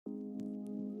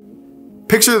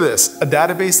Picture this, a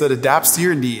database that adapts to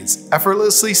your needs,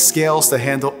 effortlessly scales to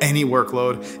handle any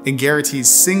workload, and guarantees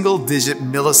single-digit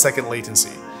millisecond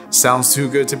latency. Sounds too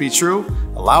good to be true?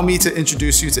 Allow me to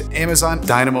introduce you to Amazon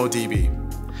DynamoDB.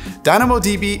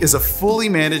 DynamoDB is a fully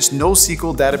managed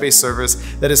NoSQL database service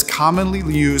that is commonly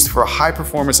used for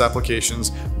high-performance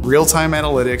applications, real-time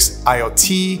analytics,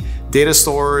 IoT, data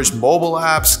storage, mobile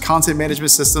apps, content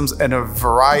management systems, and a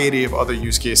variety of other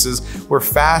use cases where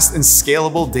fast and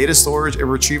scalable data storage and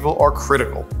retrieval are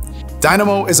critical.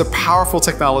 Dynamo is a powerful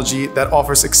technology that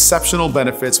offers exceptional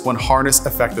benefits when harnessed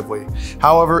effectively.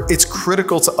 However, it's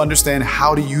critical to understand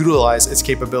how to utilize its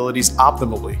capabilities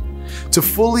optimally. To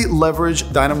fully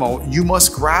leverage Dynamo, you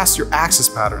must grasp your access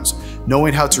patterns.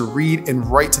 Knowing how to read and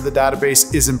write to the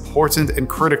database is important and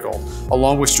critical.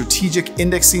 Along with strategic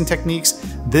indexing techniques,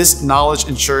 this knowledge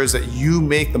ensures that you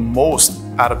make the most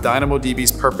out of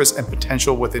DynamoDB's purpose and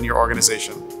potential within your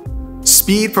organization.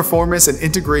 Speed, performance, and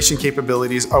integration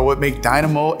capabilities are what make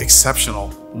Dynamo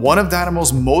exceptional. One of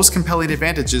Dynamo's most compelling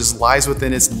advantages lies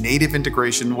within its native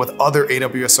integration with other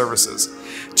AWS services.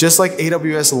 Just like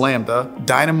AWS Lambda,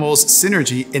 Dynamo's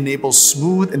synergy enables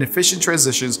smooth and efficient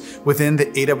transitions within the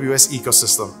AWS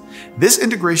ecosystem. This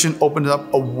integration opens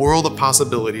up a world of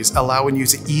possibilities, allowing you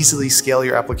to easily scale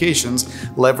your applications,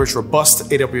 leverage robust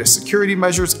AWS security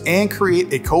measures, and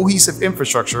create a cohesive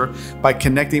infrastructure by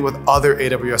connecting with other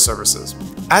AWS services.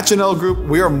 At Jahnel Group,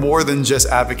 we are more than just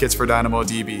advocates for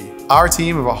DynamoDB. Our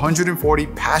team of 140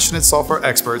 passionate software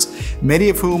experts, many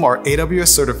of whom are AWS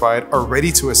certified, are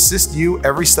ready to assist you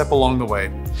every step along the way.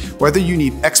 Whether you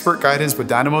need expert guidance with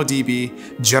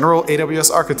DynamoDB, general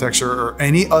AWS architecture, or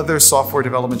any other software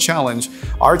development challenge,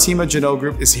 our team at Jahnel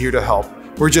Group is here to help.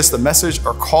 We're just a message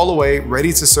or call away,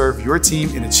 ready to serve your team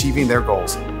in achieving their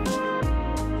goals.